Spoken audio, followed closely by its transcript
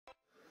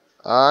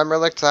I'm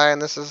Relictae, and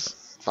this is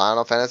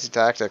Final Fantasy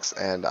Tactics,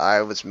 and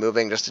I was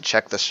moving just to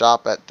check the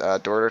shop at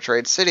Dorter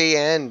Trade City,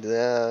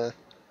 and,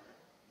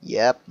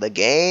 yep, the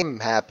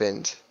game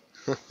happened.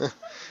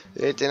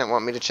 It didn't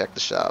want me to check the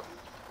shop.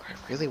 I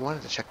really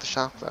wanted to check the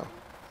shop, though.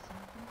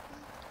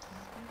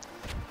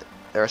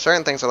 There are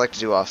certain things I like to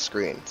do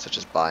off-screen, such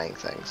as buying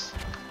things.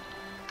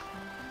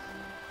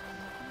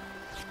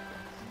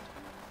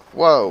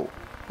 Whoa!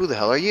 Who the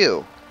hell are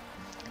you?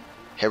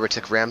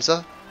 Heretic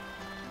Ramza?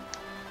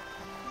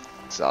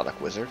 Exotic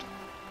wizard.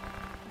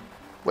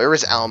 Where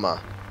is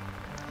Alma?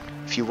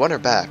 If you want her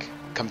back,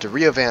 come to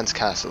Riovan's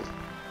castle.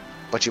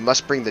 But you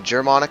must bring the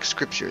Germanic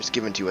scriptures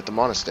given to you at the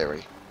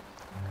monastery.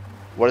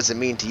 What does it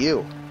mean to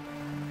you?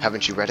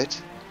 Haven't you read it?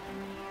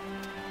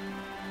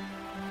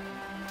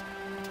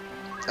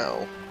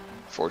 Oh,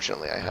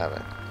 fortunately I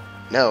haven't.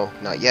 No,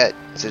 not yet.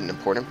 Is it an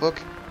important book?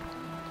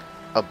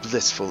 A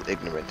blissful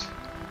ignorant.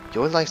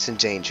 Your life's in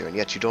danger, and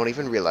yet you don't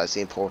even realize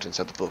the importance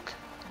of the book.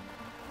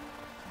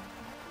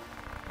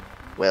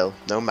 Well,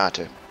 no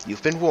matter.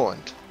 You've been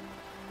warned.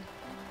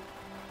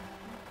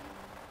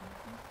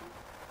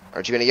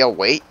 Aren't you gonna yell,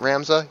 wait,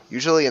 Ramza?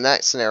 Usually in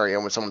that scenario,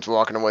 when someone's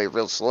walking away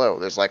real slow,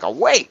 there's like a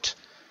wait!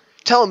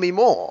 Tell me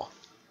more!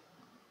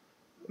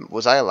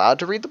 Was I allowed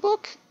to read the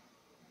book?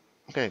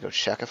 I'm gonna go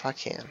check if I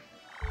can.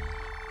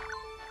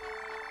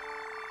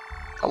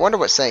 I wonder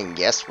what saying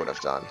yes would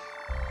have done.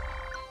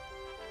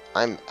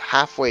 I'm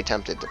halfway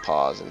tempted to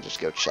pause and just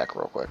go check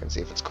real quick and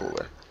see if it's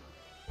cooler.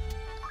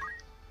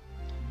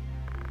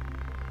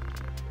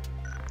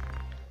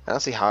 I don't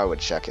see how I would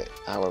check it,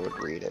 how I would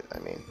read it, I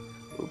mean.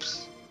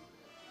 Oops.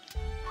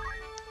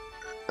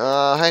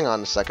 Hang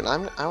on a second.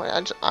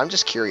 I'm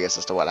just curious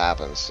as to what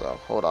happens, so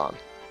hold on.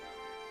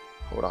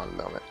 Hold on a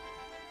moment.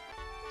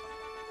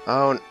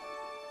 Oh,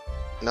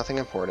 nothing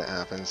important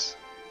happens.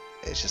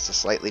 It's just a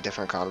slightly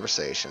different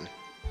conversation.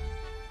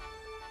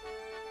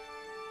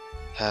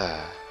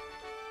 Oh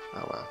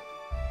well.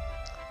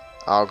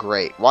 Oh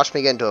great. Watch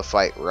me get into a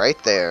fight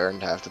right there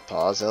and have to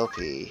pause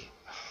LP.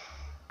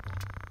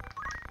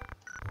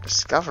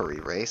 Discovery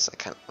race? I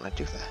kind of want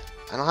to do that.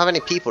 I don't have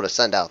any people to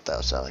send out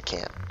though, so I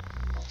can't.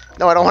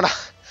 No, I don't want to.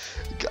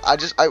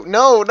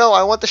 No,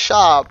 I want the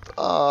shop.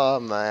 Oh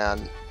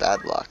man,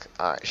 bad luck.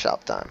 Alright,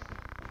 shop time.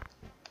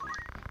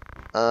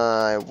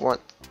 I want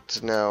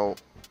to know.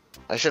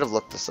 I should have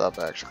looked this up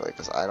actually,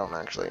 because I don't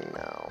actually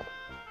know.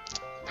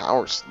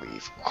 Power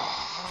sleeve.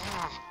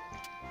 Oh,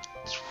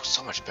 this was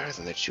so much better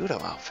than the judo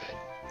outfit.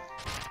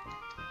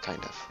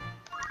 Kind of.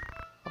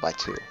 I'll buy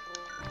two.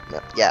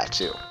 No, yeah,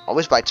 two.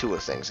 Always buy two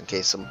of things in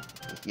case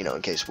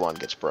in case one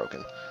gets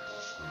broken.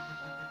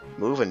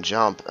 Move and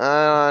jump.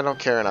 I don't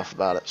care enough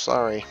about it.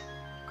 Sorry.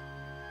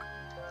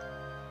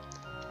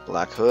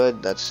 Black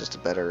Hood. That's just a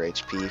better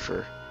HP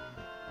for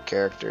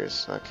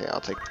characters. Okay, I'll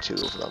take two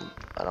of them.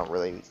 I don't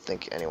really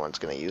think anyone's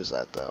gonna use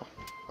that though,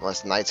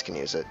 unless knights can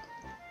use it.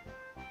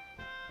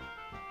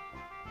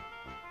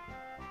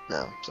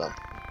 No, so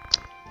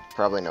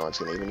probably no one's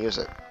gonna even use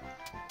it.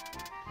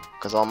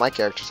 Because all my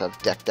characters have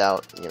decked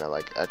out,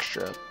 like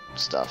extra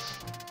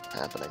stuff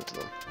happening to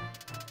them.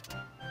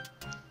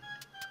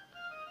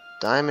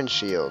 Diamond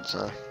shields,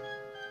 huh?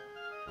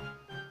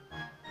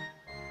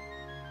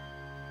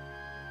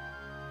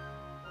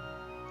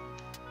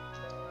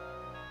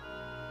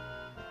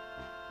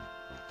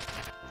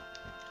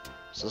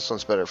 So this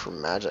one's better for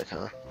magic,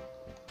 huh?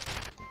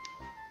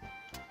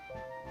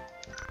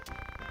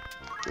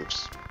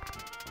 Oops.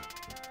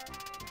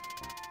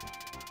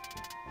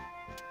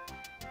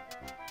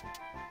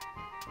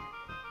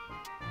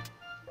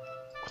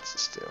 What's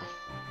this do?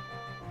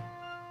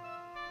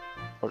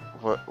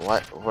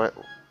 What?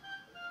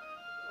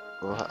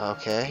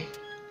 Okay.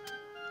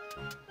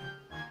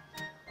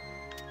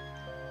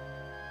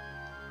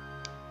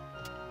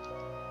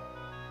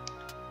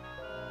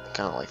 I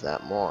kind of like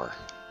that more,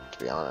 to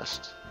be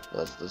honest.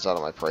 That's out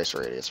of my price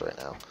radius right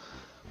now.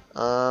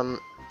 I'm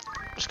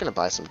just gonna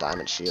buy some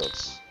diamond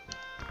shields.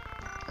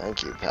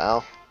 Thank you,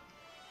 pal.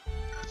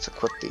 Let's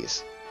equip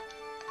these.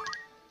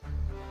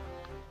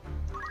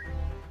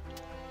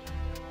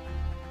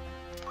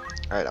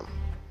 Item.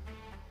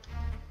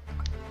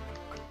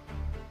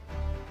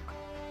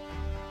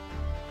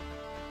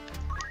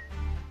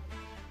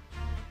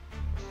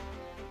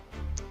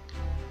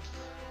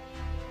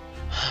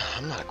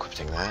 I'm not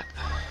equipping that.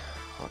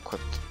 I'll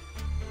equip.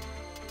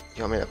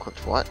 You want me to equip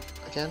what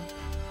again?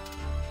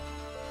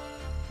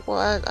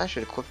 What? I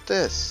should equip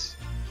this.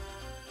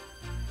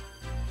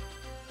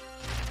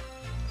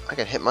 I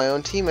can hit my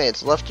own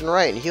teammates left and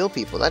right and heal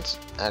people. That's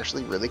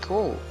actually really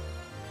cool.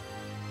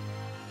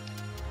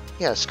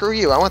 Yeah, screw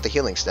you. I want the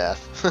healing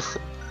staff.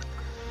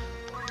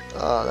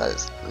 Oh, that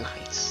is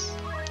nice.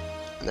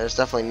 And there's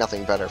definitely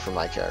nothing better for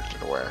my character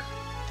to wear.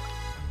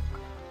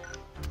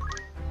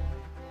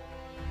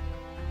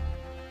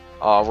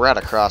 Oh, we're out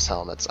of cross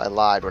helmets. I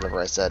lied whenever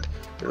I said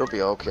it'll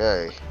be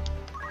okay.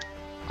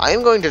 I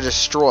am going to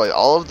destroy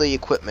all of the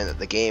equipment that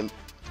the game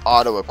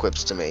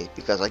auto-equips to me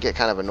because I get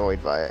kind of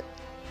annoyed by it.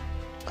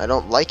 I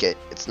don't like it.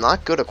 It's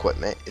not good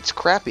equipment. It's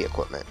crappy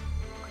equipment.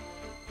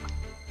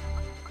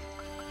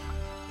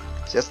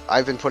 See,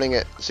 I've been putting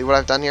it... See what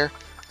I've done here?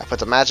 I put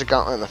the magic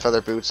gauntlet and the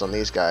feather boots on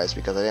these guys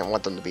because I didn't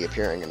want them to be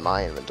appearing in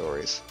my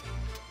inventories.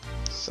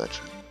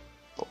 Such...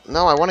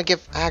 No, I want to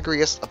give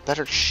Agrius a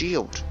better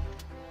shield.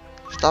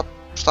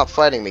 Stop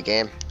fighting me,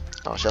 game.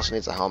 Oh, she also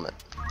needs a helmet.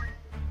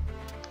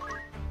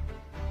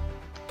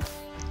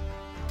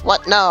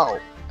 What? No!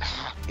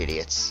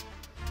 Idiots.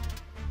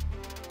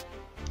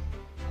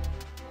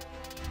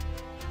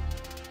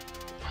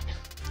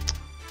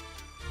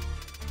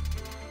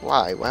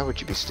 Why? Why would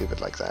you be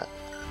stupid like that?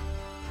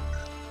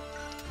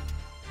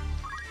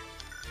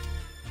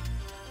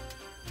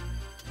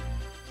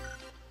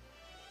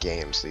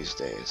 Games these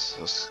days.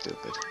 So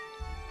stupid.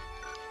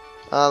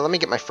 Let me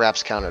get my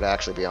fraps counter to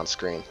actually be on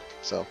screen.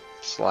 So,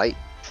 slight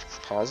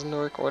pause in the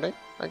recording,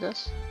 I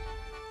guess.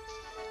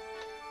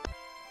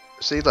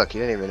 See, look,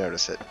 you didn't even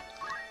notice it.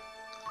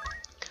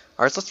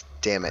 Alright,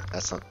 damn it,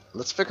 that's not...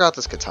 Let's figure out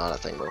this katana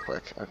thing real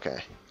quick.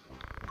 Okay.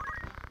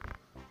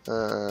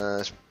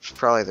 It's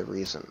probably the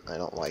reason I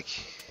don't like...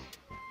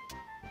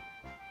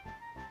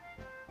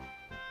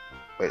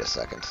 Wait a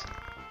second.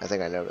 I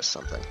think I noticed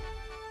something.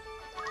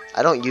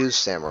 I don't use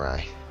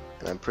samurai,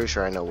 and I'm pretty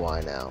sure I know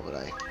why now, but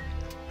I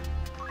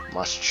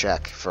must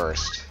check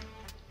first.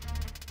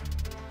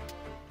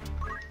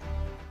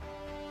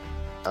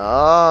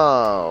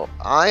 Oh,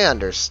 I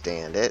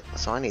understand it.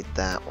 So I need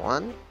that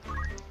one.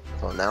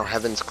 Well, now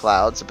Heaven's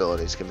Clouds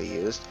abilities can be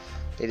used.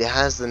 It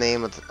has the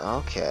name of the...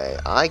 Okay,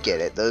 I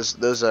get it.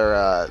 Those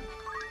are,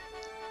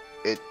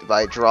 if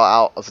I draw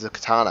out of the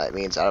katana, it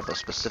means out of a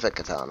specific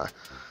katana.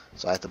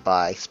 So I have to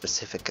buy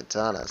specific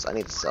katanas. I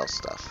need to sell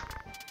stuff.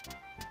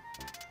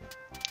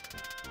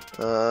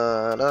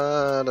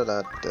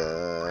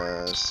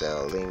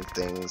 Selling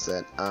things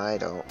that I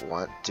don't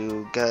want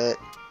to get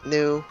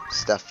new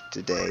stuff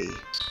today.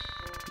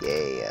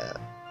 Yeah.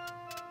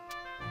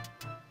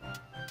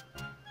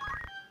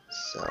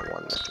 Sell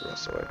one mithril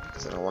sword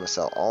because I don't want to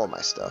sell all of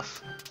my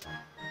stuff.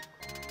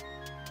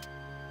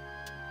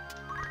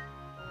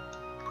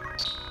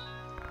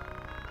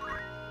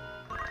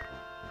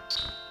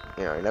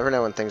 You know, you never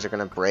know when things are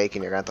going to break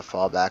and you're going to have to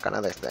fall back on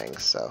other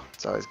things, so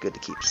it's always good to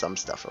keep some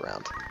stuff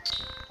around.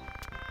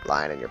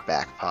 Lying in your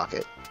back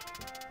pocket.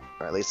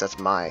 Or at least that's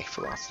my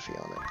philosophy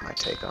on it, my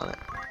take on it.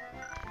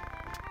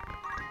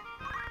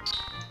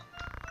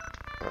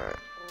 Alright.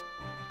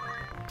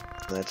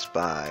 Let's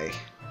buy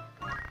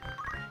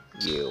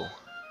you.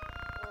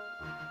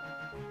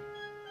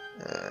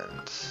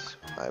 And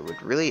I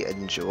would really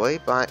enjoy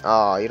buying...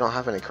 Oh, you don't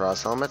have any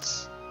cross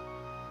helmets?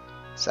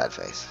 Sad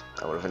face.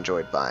 I would have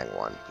enjoyed buying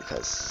one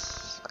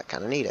because I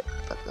kind of need it,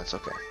 but that's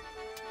okay.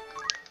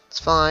 It's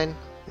fine.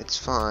 It's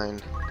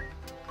fine.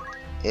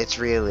 It's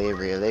really,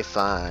 really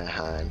fine.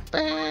 I'm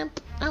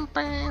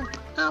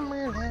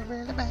really,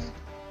 really bad.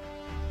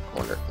 I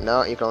wonder.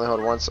 No, you can only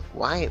hold one.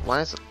 Why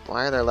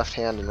are their left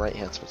hand and right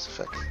hand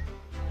specific?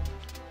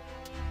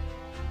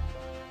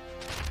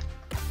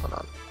 Hold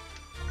on.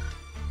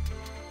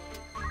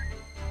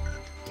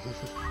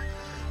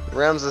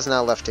 Rems is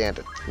now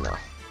left-handed. No.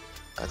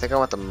 I think I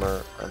want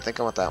I think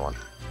I want that one.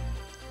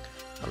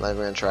 I'm not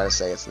even gonna try to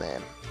say its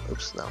name.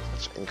 Oops, no,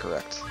 that's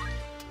incorrect.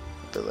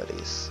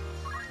 Abilities.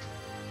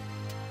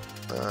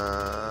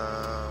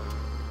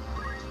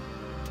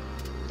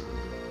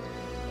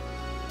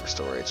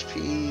 Restore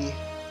HP.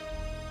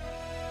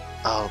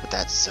 Oh, but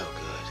that's so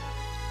good.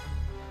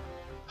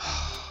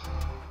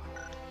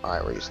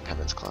 Alright, we're using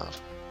Heaven's Cloud.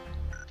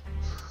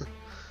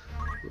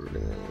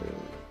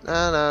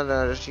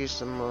 No, just use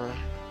some more.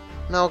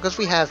 No, because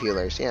we have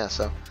healers, yeah,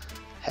 so.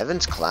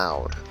 Heaven's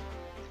Cloud.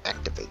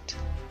 Activate.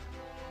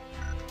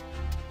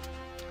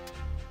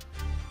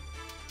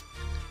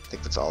 I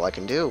think that's all I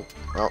can do.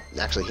 Well,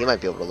 actually, he might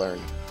be able to learn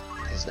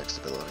his next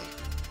ability.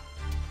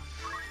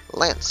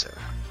 Lancer.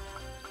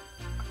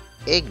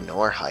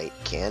 Ignore height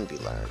can be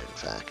learned, in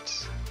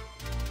fact.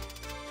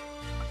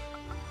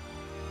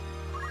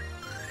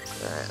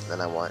 Alright, then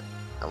I want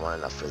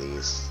enough for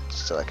these,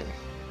 just so I can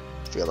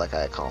feel like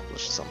I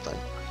accomplished something.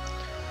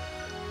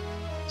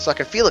 So I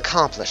can feel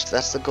accomplished,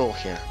 that's the goal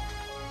here.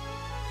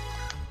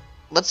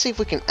 Let's see if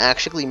we can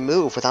actually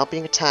move without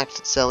being attacked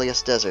at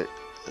Zelius Desert.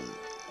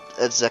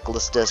 At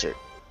Zekalus Desert.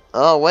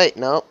 Oh, wait,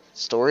 no.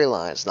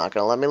 Storyline's not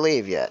gonna let me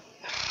leave yet.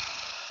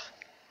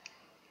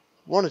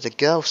 Wanted to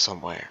go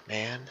somewhere,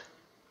 man.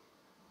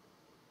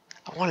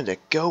 I wanted to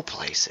go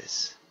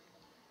places.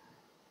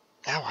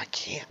 Now I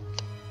can't.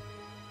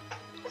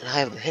 And I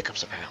have the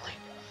hiccups, apparently.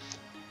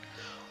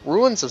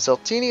 Ruins of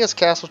Zeltinia's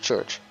Castle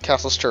Church.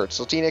 Castle's Church.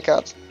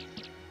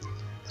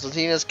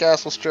 Zeltinia's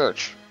Castle's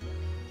Church.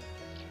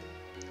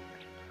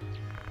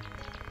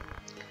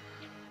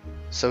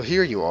 So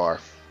here you are.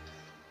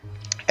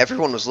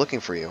 Everyone was looking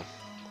for you.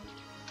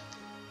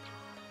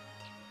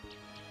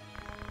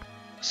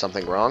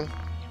 Something wrong?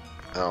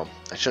 Oh,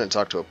 I shouldn't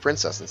talk to a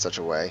princess in such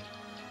a way.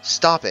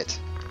 Stop it!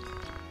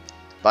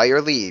 By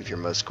your leave, your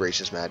most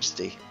gracious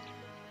majesty.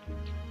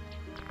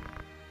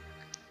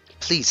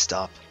 Please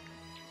stop.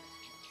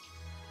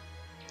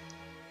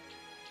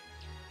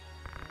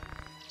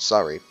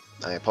 Sorry,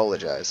 I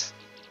apologize.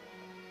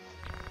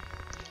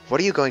 What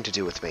are you going to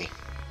do with me?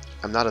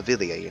 I'm not a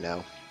Vilia, you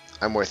know.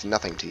 I'm worth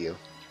nothing to you.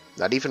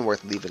 Not even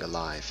worth leaving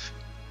alive.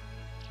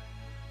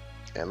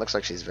 And it looks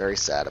like she's very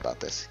sad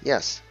about this.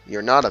 Yes,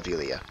 you're not a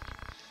Vilia.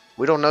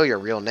 We don't know your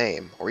real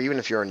name, or even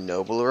if you're a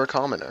noble or a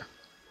commoner.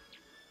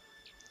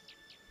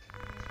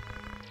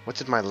 What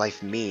did my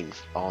life mean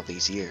all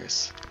these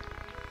years?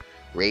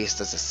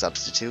 Raised as a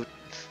substitute?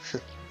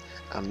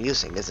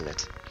 Amusing, isn't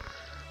it?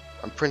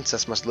 A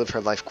princess must live her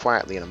life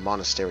quietly in a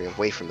monastery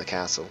away from the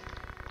castle.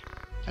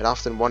 I'd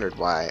often wondered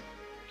why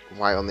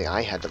only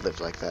I had to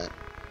live like that.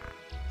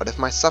 But if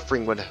my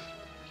suffering would...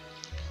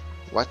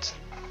 What?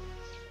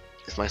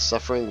 If my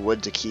suffering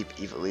would to keep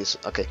Ivalice...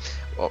 Okay,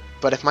 well,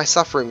 but if my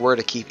suffering were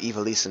to keep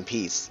Ivalice in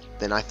peace,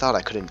 then I thought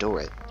I could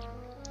endure it.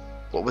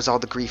 What was all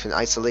the grief and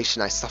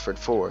isolation I suffered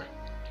for?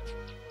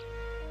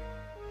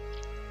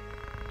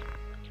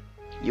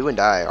 You and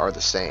I are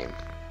the same.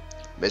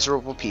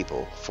 Miserable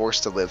people,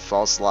 forced to live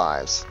false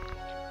lives.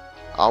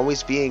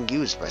 Always being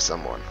used by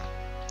someone.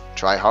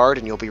 Try hard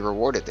and you'll be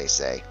rewarded, they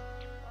say.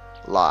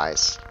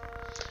 Lies.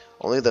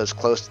 Only those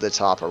close to the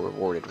top are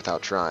rewarded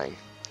without trying.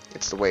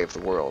 It's the way of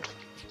the world.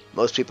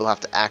 Most people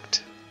have to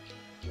act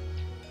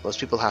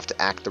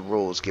the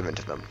rules given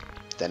to them.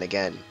 Then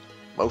again,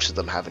 most of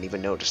them haven't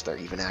even noticed they're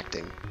even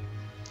acting.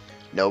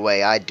 No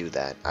way I'd do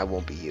that. I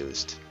won't be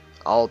used.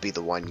 I'll be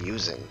the one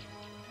using.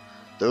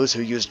 Those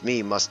who used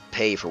me must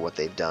pay for what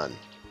they've done.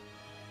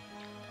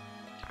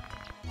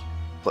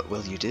 What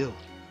will you do?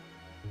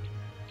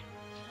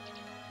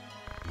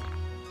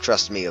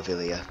 Trust me,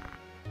 Ovilia.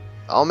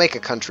 I'll make a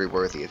country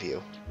worthy of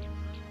you.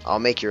 I'll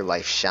make your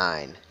life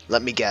shine.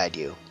 Let me guide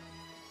you.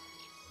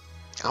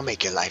 I'll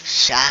make your life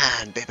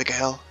shine, baby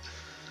girl.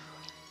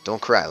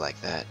 Don't cry like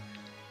that.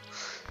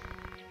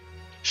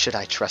 Should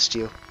I trust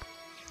you?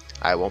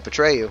 I won't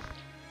betray you.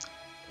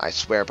 I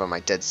swear by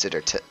my dead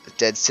sister Teta.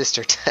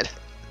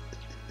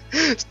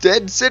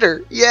 Dead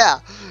sitter, yeah!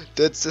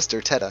 Dead sister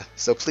Teta,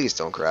 so please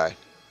don't cry.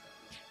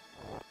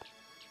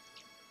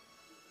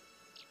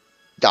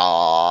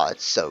 Aw,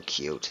 it's so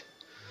cute.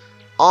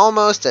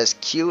 Almost as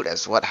cute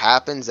as what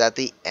happens at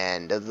the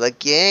end of the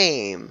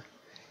game.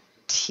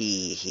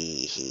 Tee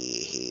hee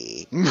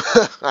hee hee.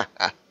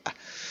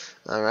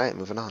 Alright,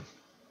 moving on.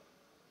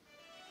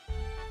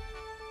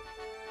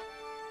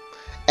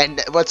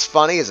 And what's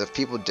funny is if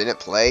people didn't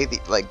play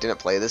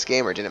this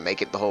game or didn't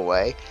make it the whole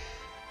way,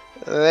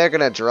 they're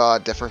gonna draw a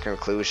different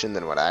conclusion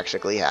than what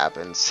actually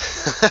happens.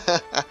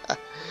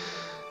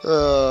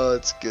 Oh,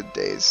 it's good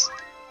days.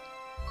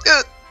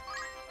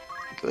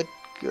 Good,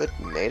 good,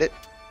 we made it.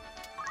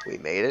 We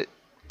made it.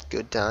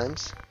 Good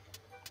times.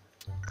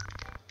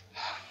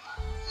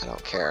 I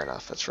don't care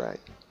enough, that's right.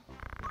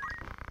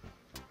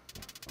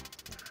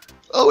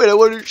 Oh wait, I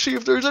want to see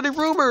if there's any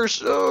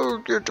rumors.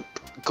 Oh,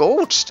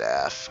 gold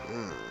staff.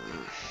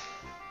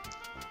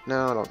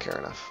 No, I don't care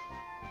enough.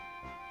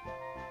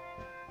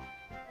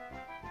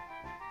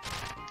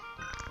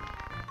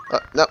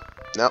 Nope,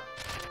 nope.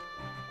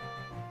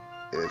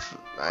 If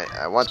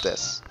I want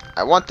this.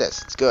 I want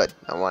this. It's good.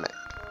 I want it.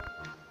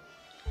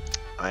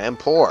 I am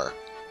poor.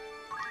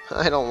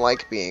 I don't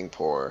like being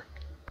poor.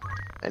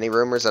 Any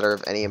rumors that are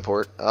of any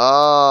import?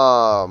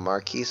 Oh,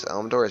 Marquis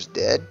Elmdor is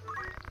dead?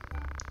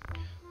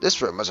 This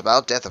rumor is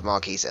about death of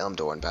Marquis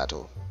Elmdor in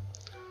battle.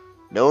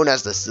 Known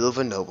as the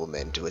Silver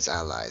Nobleman to his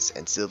allies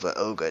and Silver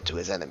Ogre to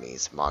his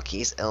enemies,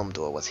 Marquis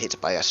Elmdor was hit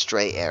by a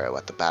stray arrow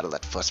at the battle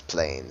at Fuss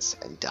Plains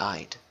and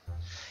died.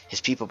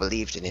 His people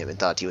believed in him and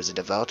thought he was a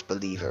devout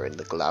believer in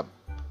the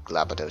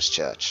Glabados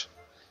Church.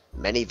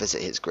 Many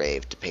visit his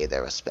grave to pay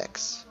their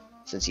respects.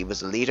 Since he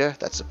was a leader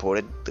that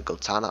supported the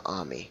Gultana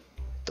army,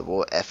 the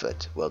war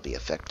effort will be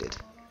affected.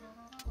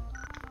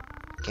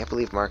 Can't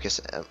believe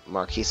Marquis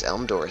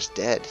Elmdor is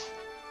dead.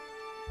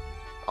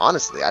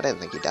 Honestly, I didn't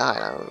think he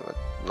died.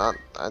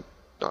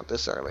 Not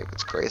this early.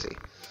 It's crazy.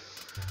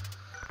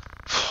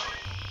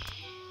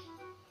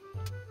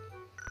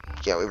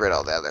 Yeah, we read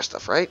all the other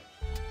stuff, right?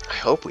 I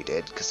hope we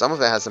did, because some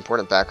of it has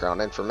important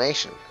background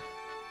information.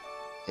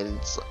 And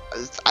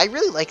I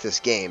really like this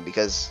game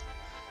because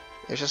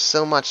there's just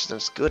so much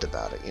that's good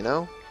about it, you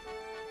know?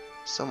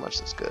 So much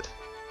that's good.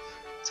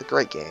 It's a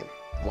great game.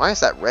 Why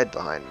is that red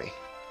behind me?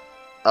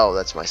 Oh,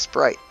 that's my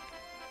sprite.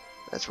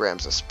 That's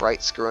Ram's a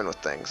sprite screwing with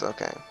things.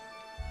 Okay.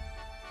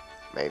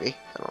 Maybe.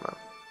 I don't know.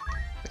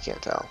 I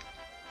can't tell.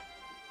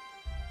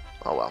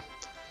 Oh well.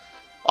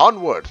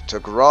 Onward to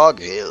Grog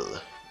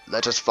Hill.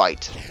 Let us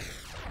fight.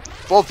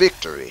 For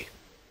victory.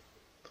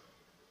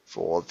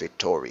 For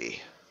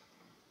victory.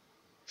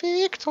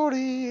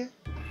 Victory.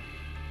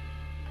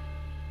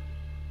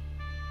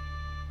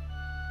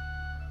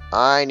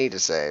 I need to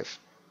save.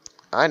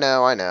 I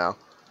know, I know.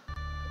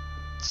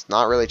 It's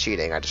not really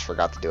cheating, I just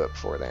forgot to do it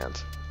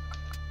beforehand.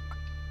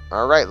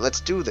 Alright, let's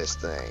do this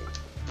thing.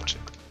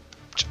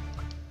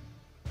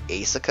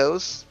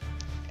 Asicos?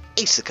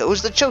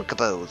 Asicos the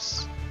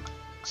Chocobos!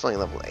 It's only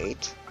level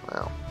 8.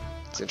 Wow,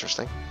 it's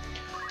interesting.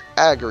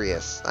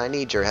 Agrius, I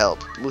need your help.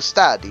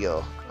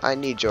 Mustadio, I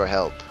need your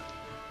help.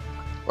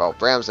 Well,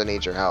 Ramza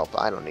needs your help.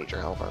 I don't need your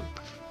help.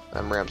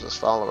 I'm Ramza's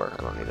follower.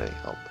 I don't need any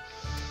help.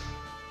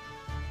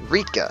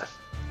 Rika,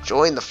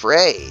 join the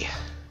fray.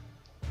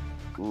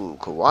 Ooh,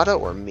 Kawada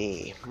or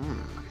me?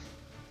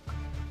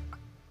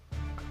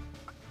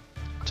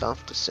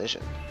 Tough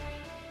decision.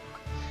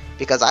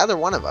 Because either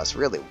one of us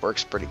really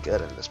works pretty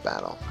good in this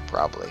battle.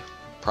 Probably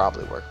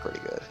work pretty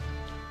good.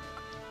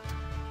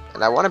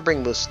 And I want to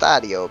bring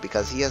Mustadio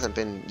because he hasn't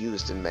been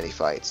used in many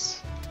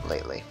fights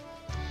lately.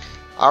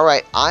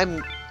 Alright,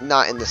 I'm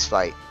not in this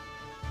fight.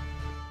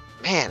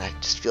 Man, it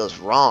just feels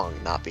wrong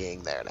not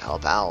being there to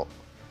help out.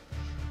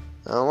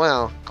 Oh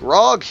well.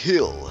 Grog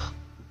Hill.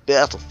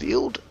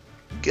 Battlefield.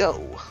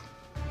 Go.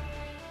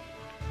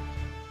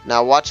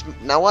 Now watch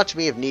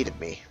me if needed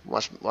me.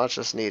 Watch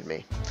us need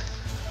me.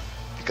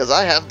 Because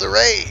I have the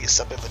raise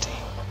ability.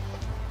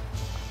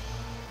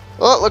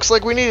 Oh, it looks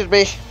like we needed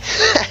me.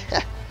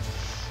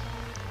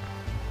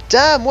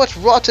 Damn, what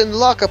rotten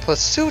locker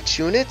pursuit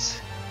unit!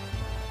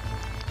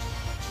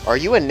 Are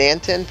you a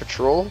Nantan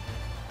patrol?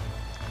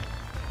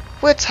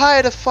 We're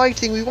tired of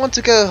fighting, we want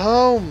to go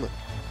home.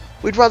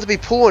 We'd rather be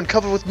poor and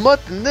covered with mud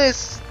than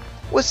this.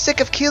 We're sick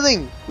of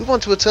killing, we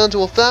want to return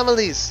to our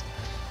families.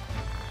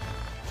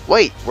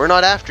 Wait, we're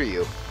not after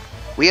you.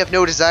 We have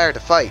no desire to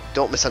fight,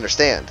 don't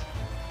misunderstand.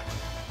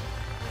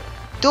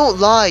 Don't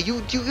lie,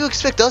 you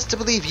expect us to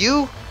believe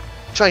you?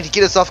 Trying to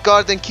get us off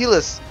guard then kill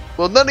us.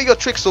 Well, none of your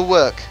tricks will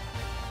work.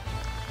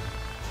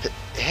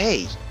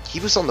 Hey, he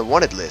was on the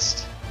wanted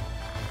list.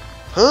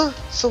 Huh?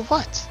 So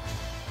what?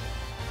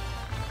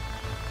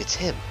 It's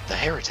him, the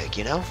heretic,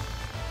 you know?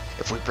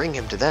 If we bring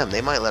him to them,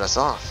 they might let us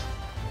off.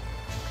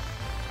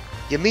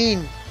 You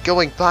mean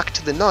going back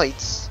to the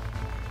Knights?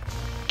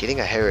 Getting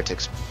a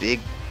heretic's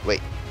big... Wait,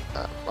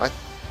 what?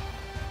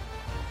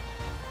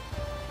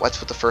 What's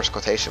with the first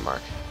quotation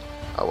mark?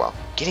 Oh well.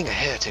 Getting a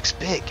heretic's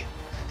big.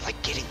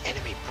 Like getting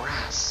enemy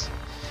brass.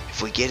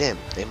 If we get him,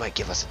 they might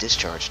give us a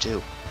discharge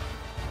too.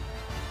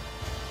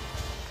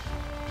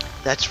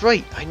 That's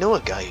right, I know a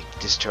guy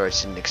who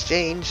discharged in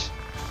exchange.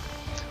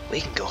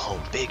 We can go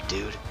home big,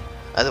 dude.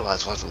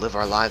 Otherwise we'll have to live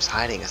our lives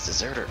hiding as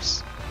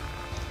deserters.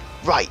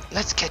 Right,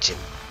 let's catch him.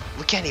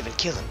 We can't even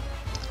kill him.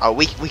 Oh,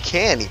 we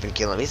can even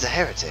kill him. He's a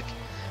heretic.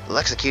 We'll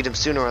execute him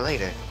sooner or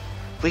later.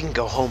 We can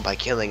go home by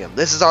killing him.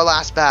 This is our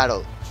last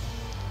battle.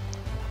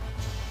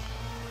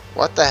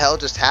 What the hell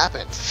just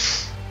happened?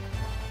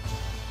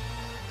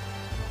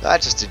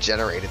 That just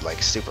degenerated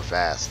like super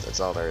fast. That's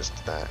all there is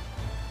to that.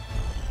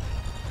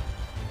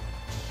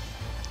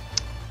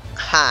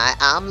 Hi,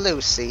 I'm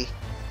Lucy.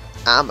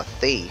 I'm a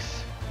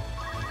thief.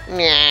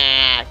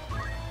 Nyah.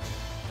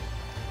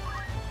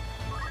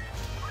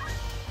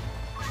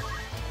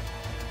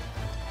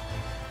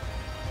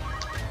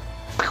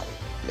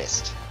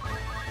 Missed.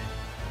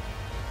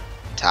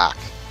 Attack.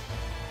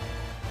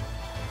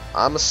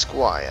 I'm a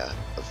squire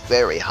of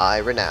very high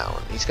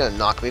renown. He's gonna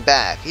knock me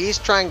back. He's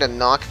trying to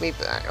knock me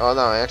back. Oh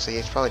no, actually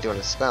he's probably doing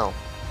a spell.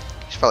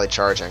 He's probably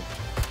charging.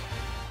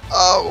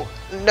 Oh,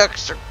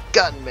 next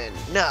gunman,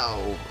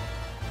 no.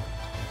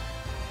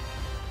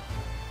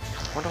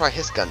 I wonder why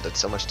his gun did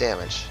so much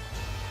damage.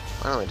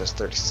 Mine only does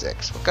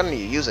 36. What gun are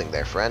you using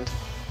there, friend?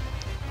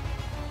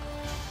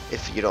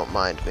 If you don't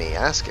mind me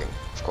asking,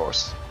 of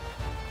course.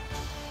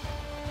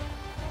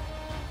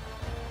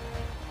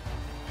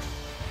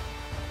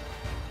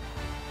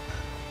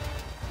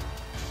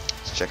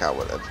 Let's check out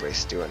what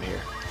everybody's doing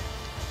here.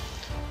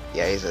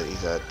 Yeah, he's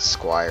a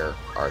squire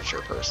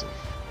archer person.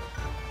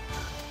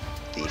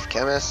 Thief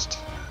chemist.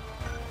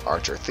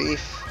 Archer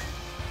thief.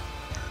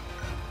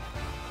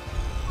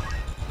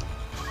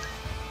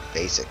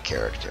 Basic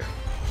character.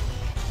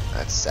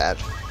 That's sad.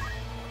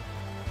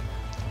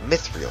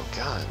 Mithril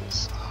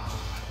guns.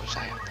 Oh, I wish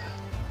I had that.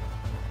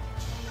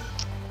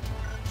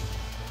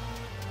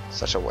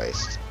 Such a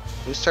waste.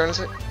 Whose turn is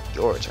it?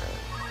 Your turn.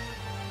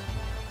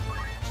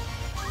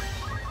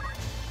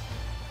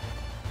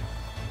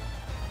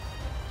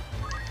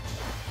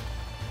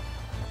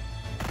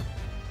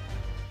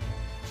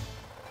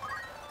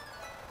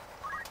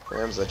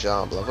 Rams the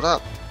job. Leveled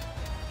up.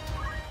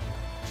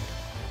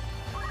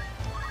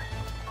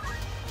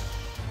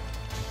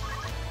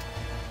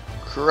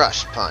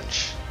 Crush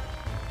punch.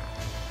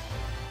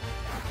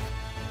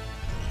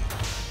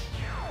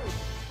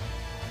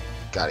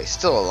 God, he's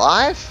still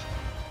alive?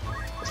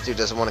 This dude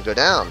doesn't want to go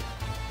down.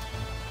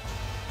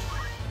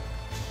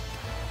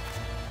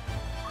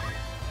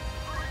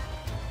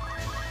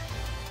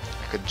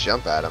 I could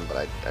jump at him,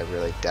 but I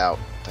really doubt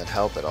that'd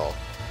help at all.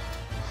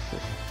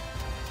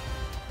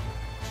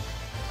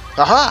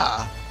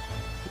 Aha!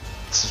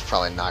 This is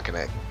probably not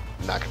gonna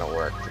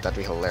work, but that'd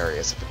be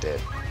hilarious if it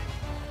did.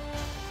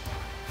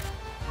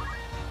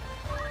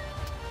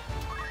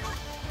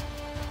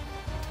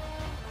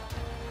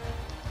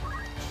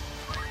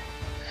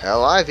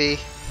 Hell Ivy.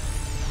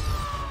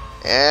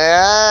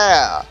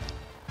 Yeah.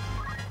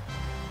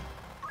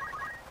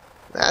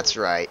 That's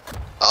right.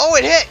 Oh,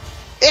 it hit!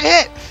 It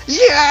hit!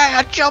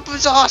 Yeah! Jump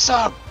is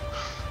awesome!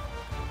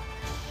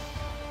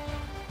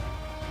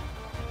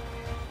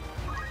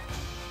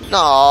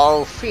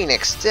 No,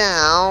 Phoenix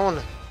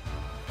down.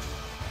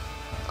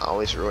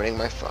 Always ruining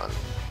my fun.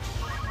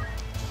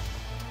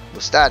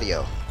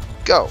 Mustadio,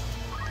 go.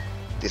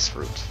 this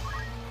route.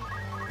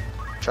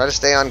 Try to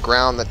stay on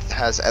ground that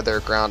has other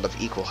ground of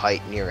equal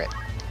height near it.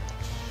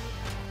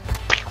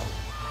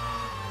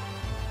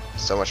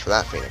 So much for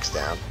that Phoenix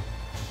down.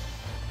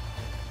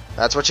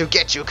 That's what you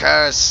get, you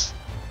curse!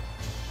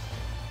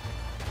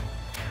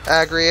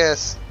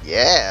 Agrius!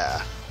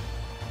 Yeah!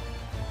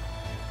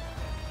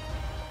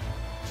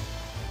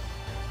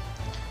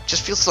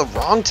 Just feels so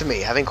wrong to me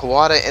having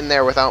Kawada in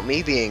there without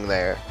me being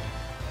there.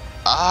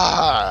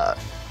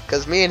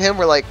 Because me and him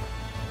were like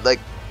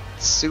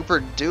super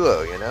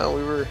duo, you know?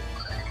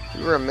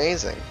 We were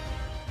amazing.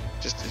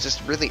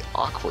 Just really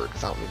awkward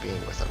without me being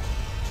with him.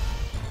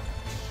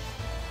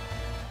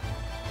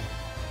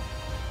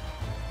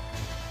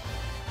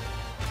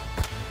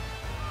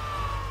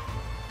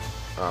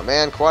 Oh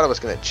man, Kawada was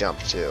gonna jump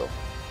too.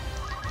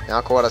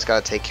 Now Kawada's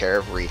gotta take care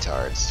of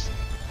retards.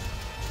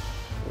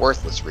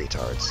 Worthless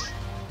retards.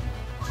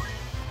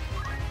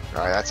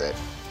 Alright, that's it.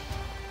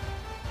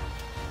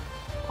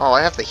 Oh,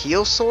 I have the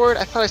heal sword?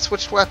 I thought I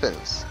switched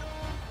weapons.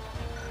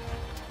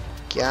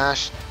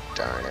 Gosh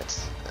darn it.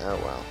 Oh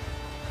well.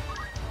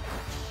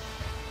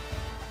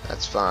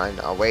 That's fine.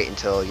 I'll wait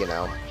until, you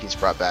know, he's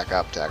brought back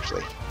up to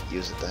actually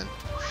use it then.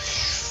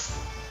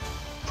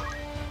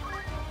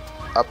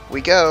 Up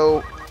we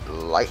go.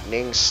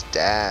 Lightning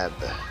stab.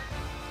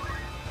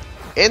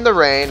 In the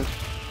rain.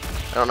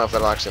 I don't know if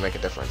that'll actually make a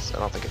difference. I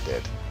don't think it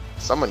did.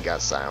 Someone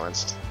got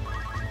silenced.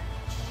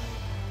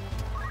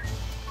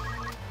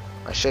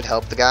 I should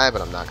help the guy,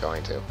 but I'm not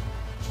going to.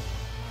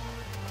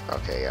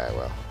 Okay, yeah, I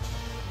will.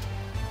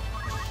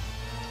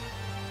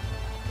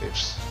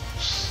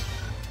 Oops.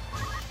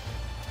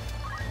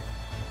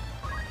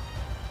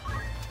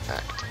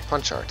 Act.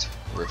 Punch art.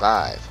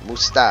 Revive.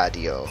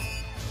 Mustadio.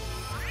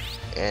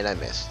 And I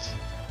missed.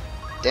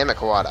 Damn it,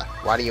 Kawada.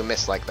 Why do you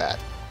miss like that?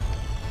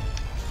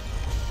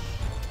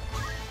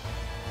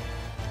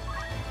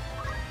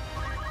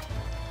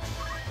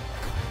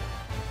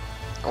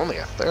 Only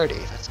a 30?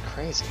 That's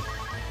crazy.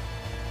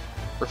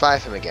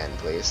 Revive him again,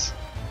 please.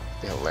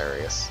 Be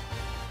hilarious.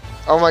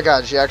 Oh my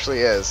god, she actually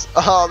is.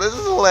 Oh, this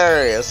is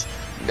hilarious.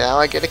 Now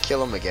I get to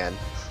kill him again.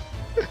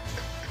 This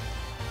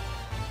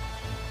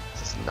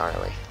is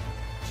gnarly.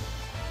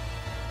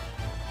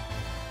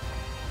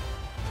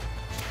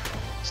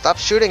 Stop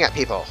shooting at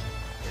people.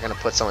 You're gonna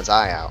put someone's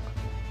eye out.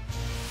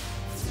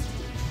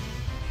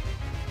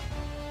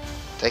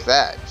 Take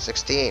that.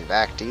 16.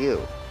 Back to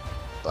you,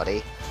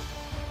 buddy.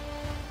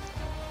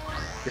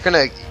 You're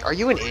gonna... Are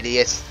you an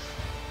idiot?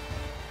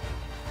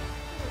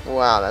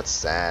 Wow, that's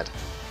sad.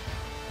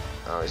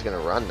 Oh, he's gonna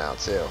run now,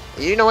 too.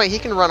 You know what? He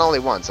can run all he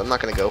wants. I'm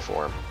not gonna go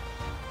for him.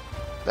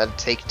 That'd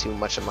take too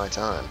much of my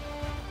time.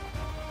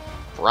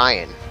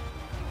 Brian.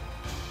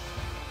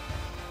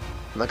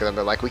 Look at them,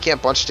 they're like, we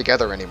can't bunch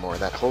together anymore.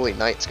 That Holy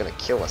Knight's gonna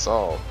kill us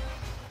all.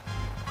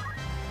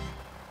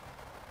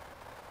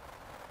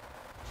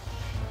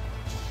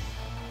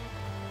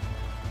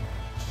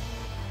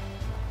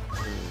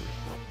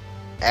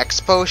 X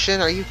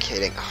potion? Are you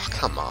kidding? Oh,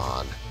 come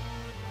on.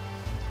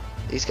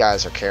 These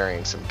guys are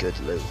carrying some good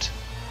loot.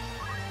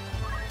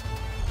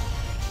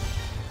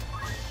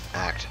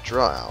 Act.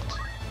 Draw out.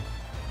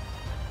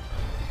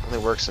 Only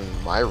works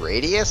in my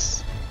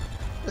radius?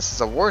 This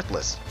is a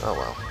worthless. Oh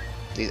well.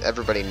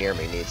 Everybody near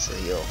me needs to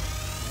heal.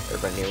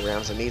 Everybody near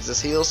Ramsey needs this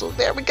heal, so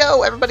there we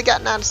go! Everybody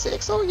got 9 to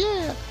 6. Oh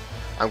yeah!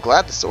 I'm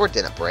glad the sword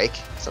didn't break.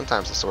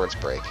 Sometimes the swords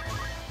break.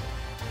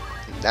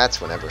 And that's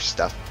whenever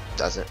stuff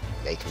doesn't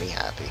make me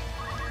happy.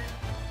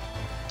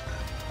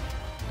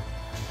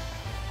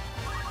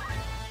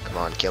 Come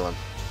on, kill him.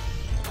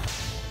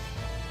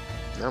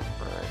 Nope,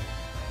 alright.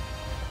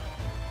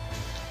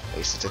 At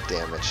least it did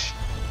damage.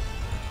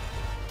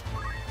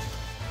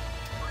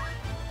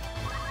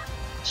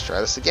 Let's try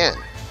this again.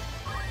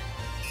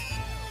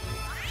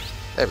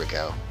 There we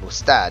go.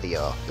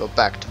 Mustadio, you're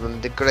back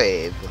from the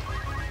grave.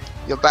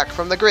 You're back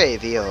from the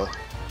grave, yo.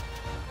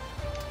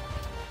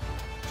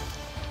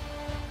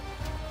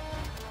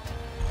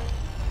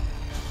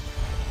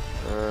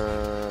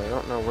 I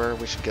don't know where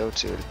we should go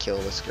to kill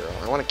this girl.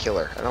 I want to kill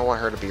her. I don't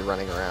want her to be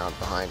running around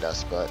behind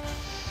us, but...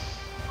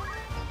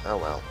 Oh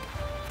well.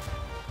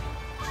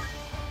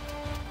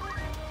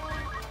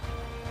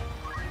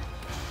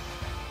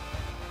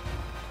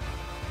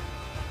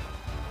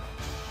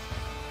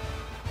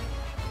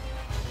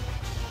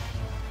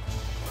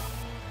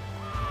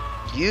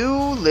 You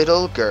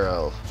little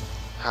girl.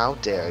 How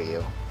dare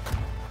you.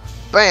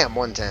 Bam!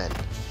 110.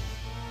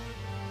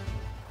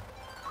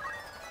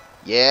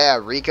 Yeah,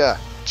 Rika.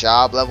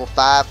 Job level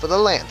 5 for the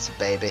Lance,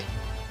 baby.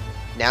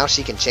 Now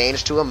she can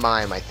change to a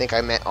mime. I think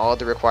I met all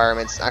the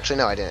requirements. Actually,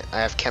 no, I didn't.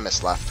 I have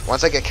Chemist left.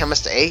 Once I get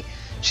Chemist to 8,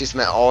 she's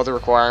met all the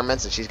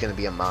requirements, and she's going to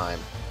be a mime.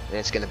 And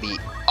it's going to be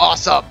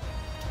awesome!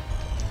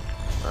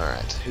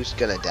 Alright, who's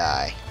going to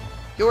die?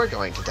 You're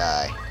going to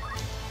die.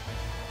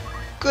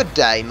 Good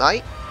day,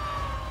 mate.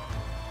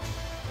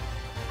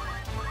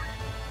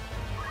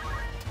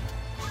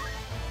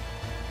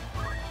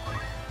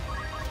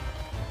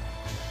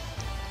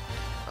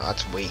 Oh,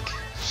 that's weak.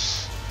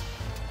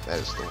 That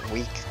is the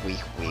weak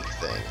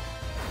thing.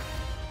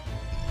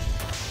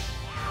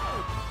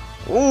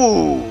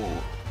 Ooh!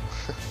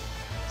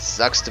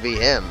 Sucks to be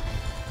him.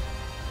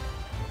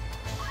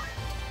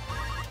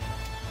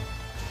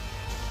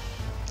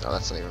 Oh,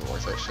 that's not even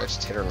worth it. Should I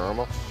just hit her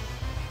normal?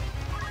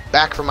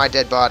 Back from my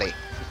dead body.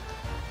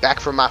 Back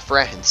from my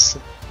friends.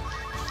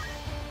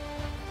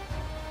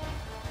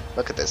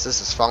 Look at this.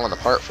 This is falling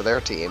apart for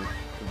their team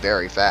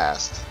very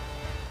fast.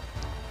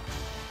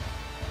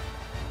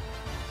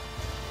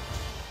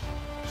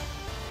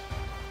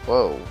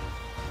 Whoa.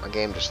 My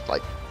game just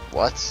like,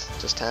 what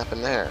just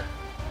happened there?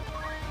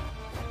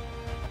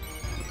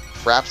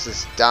 Fraps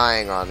is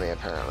dying on me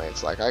apparently.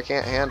 It's like, I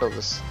can't handle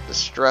the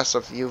stress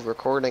of you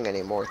recording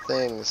any more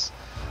things.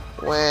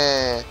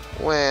 Wah,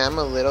 I'm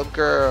a little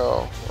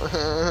girl.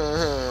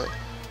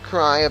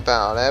 Cry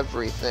about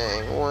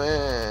everything.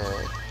 Wah.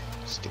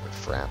 Stupid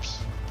Fraps.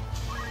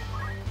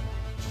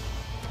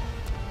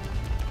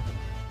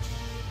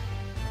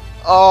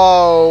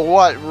 Oh,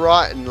 what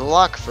rotten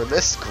luck for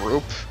this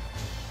group.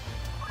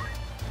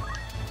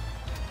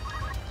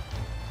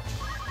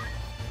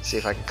 See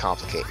if I can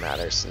complicate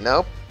matters.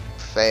 Nope.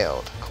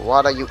 Failed.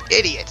 Kawada, you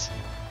idiot!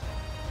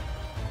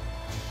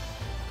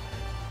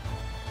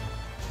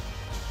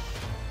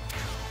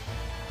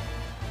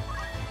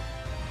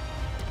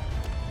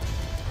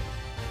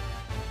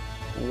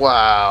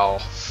 Wow.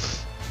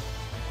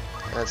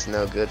 That's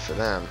no good for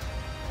them.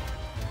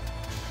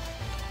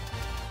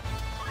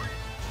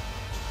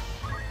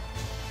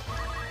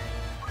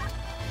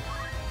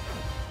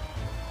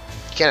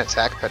 You can't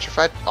attack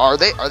petrified? Are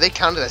they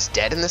counted as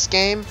dead in this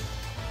game?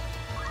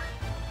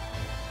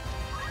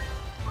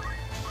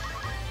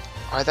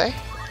 Are they?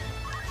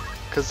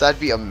 Because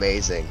that'd be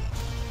amazing.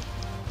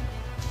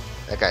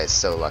 That guy is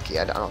so lucky.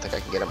 I don't think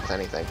I can get him with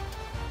anything.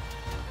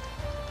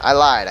 I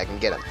lied. I can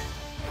get him.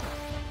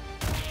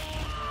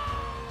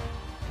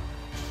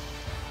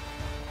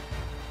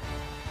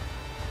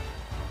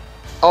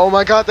 Oh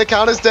my god, they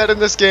count as dead in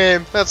this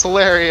game. That's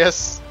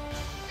hilarious.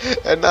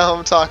 And now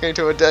I'm talking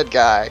to a dead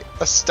guy.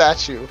 A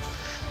statue.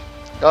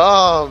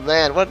 Oh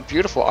man, what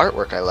beautiful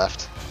artwork I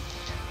left.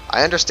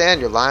 I understand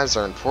your lives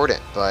are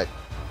important, but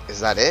is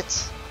that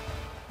it?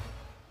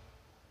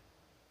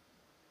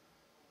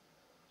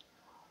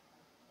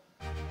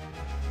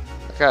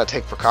 I gotta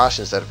take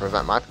precautions that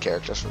prevent my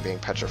characters from being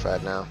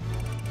petrified now.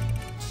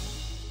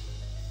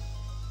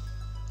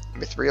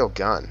 Mithril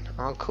gun.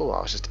 Oh, cool.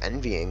 I was just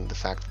envying the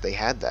fact that they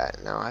had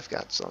that. Now I've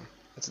got some.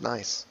 That's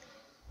nice.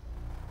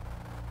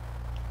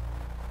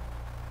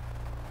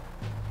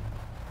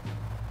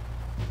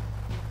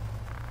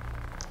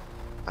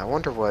 I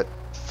wonder what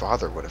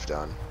Father would have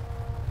done.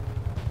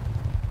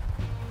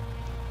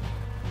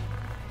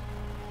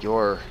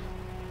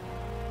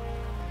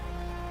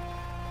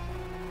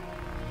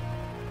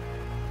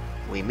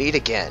 We meet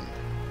again.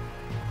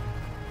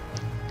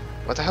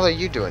 What the hell are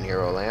you doing here,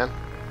 Olan?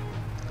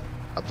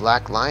 A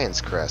black lion's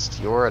crest.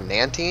 You're a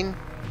Nantine?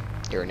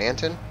 You're a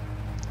Nantin?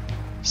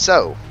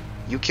 So,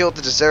 you killed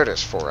the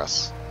deserters for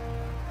us.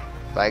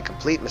 By a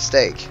complete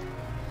mistake.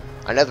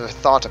 I never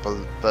thought a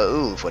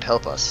Ba'uv would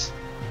help us.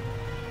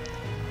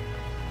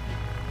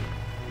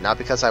 Not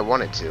because I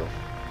wanted to.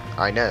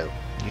 I know.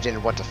 You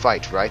didn't want to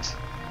fight, right?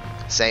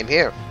 Same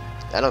here.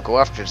 I don't go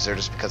after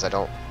deserters because I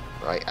don't...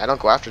 Right? I don't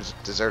go after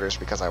deserters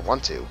because I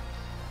want to.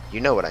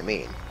 You know what I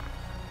mean.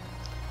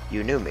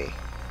 You knew me.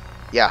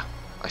 Yeah,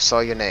 I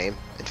saw your name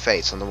and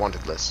face on the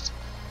wanted list.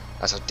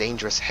 As a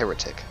dangerous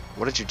heretic.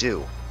 What did you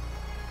do?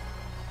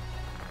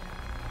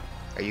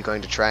 Are you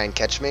going to try and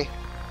catch me?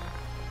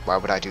 Why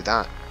would I do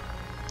that?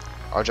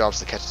 Our job's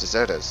to catch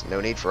deserters.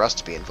 No need for us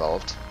to be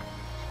involved.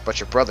 But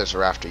your brothers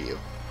are after you.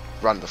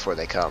 Run before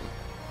they come.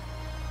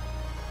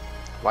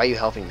 Why are you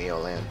helping me,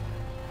 Olan?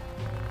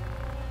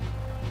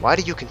 Why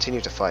do you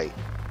continue to fight?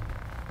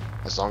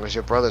 As long as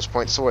your brothers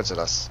point swords at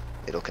us,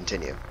 it'll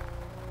continue.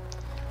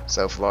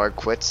 So if Lard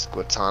quits,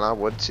 Guatana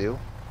would too.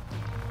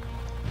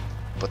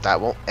 But that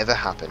won't ever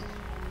happen.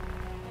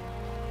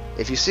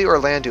 If you see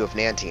Orlando of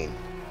Nantine,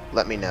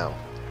 let me know.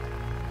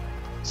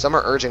 Some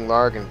are urging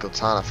Larg and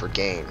Gultana for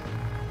gain.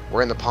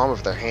 We're in the palm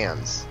of their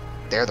hands.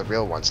 They're the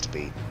real ones to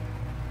beat.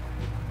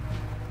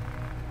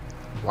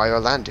 Why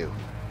Orlando?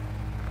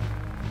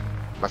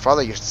 My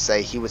father used to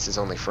say he was his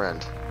only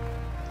friend.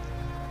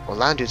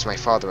 Orlando's my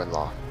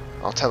father-in-law.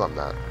 I'll tell him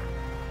that.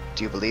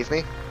 Do you believe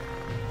me?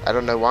 I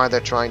don't know why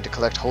they're trying to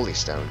collect holy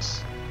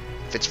stones.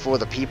 If it's for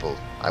the people,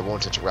 I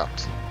won't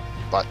interrupt.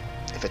 But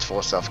if it's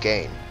for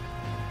self-gain,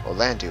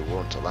 Orlando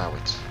won't allow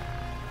it.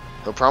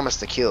 He'll promise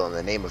to kill in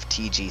the name of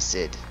T.G.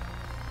 Sid.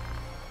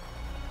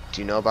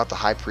 Do you know about the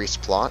High Priest's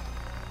plot?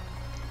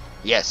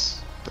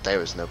 Yes, but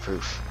there is no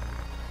proof.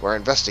 We're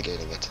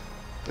investigating it,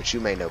 but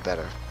you may know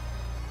better.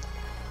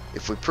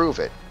 If we prove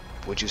it,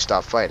 would you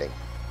stop fighting?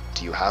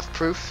 Do you have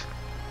proof?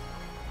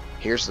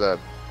 Here's the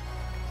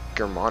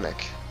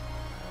Germanic.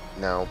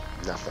 No,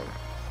 nothing.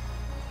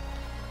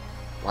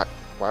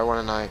 Why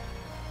wouldn't I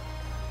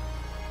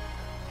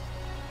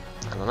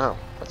don't know.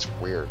 That's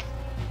weird.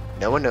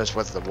 No one knows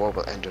whether the war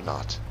will end or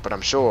not, but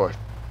I'm sure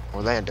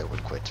Orlando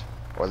would quit.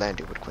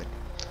 Orlando would quit.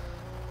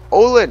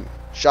 Olin,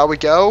 shall we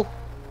go?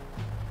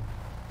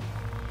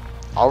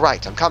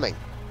 Alright, I'm coming.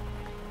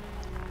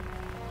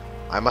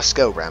 I must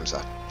go,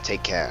 Ramza.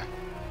 Take care.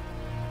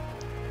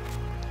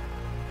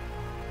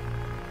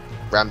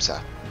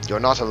 Ramza, you're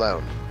not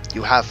alone.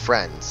 You have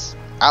friends.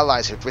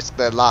 Allies who've risked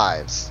their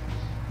lives.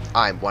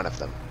 I'm one of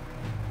them.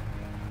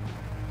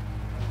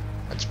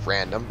 That's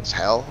random as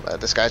hell.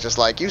 This guy's just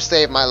like, you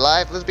saved my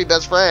life, let's be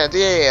best friends,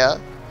 yeah!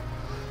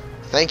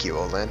 Thank you,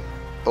 Olin.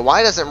 But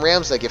why doesn't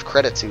Ramza give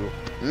credit to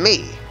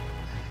me?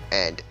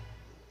 And,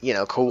 you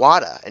know,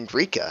 Kawada, and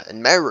Rika,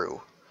 and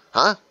Meru?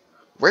 Huh?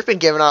 We've been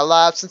giving our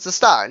lives since the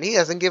start, and he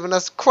hasn't given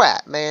us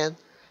crap, man.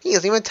 He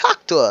hasn't even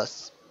talked to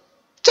us.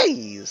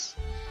 Jeez.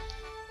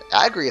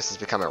 Agrius has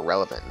become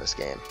irrelevant in this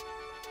game,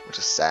 which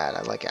is sad.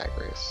 I like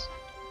Agrius.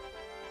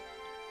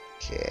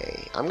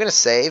 Okay, I'm gonna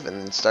save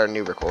and then start a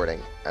new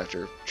recording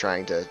after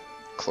trying to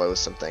close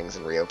some things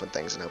and reopen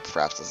things and hope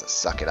Fraps doesn't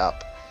suck it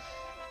up.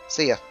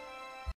 See ya.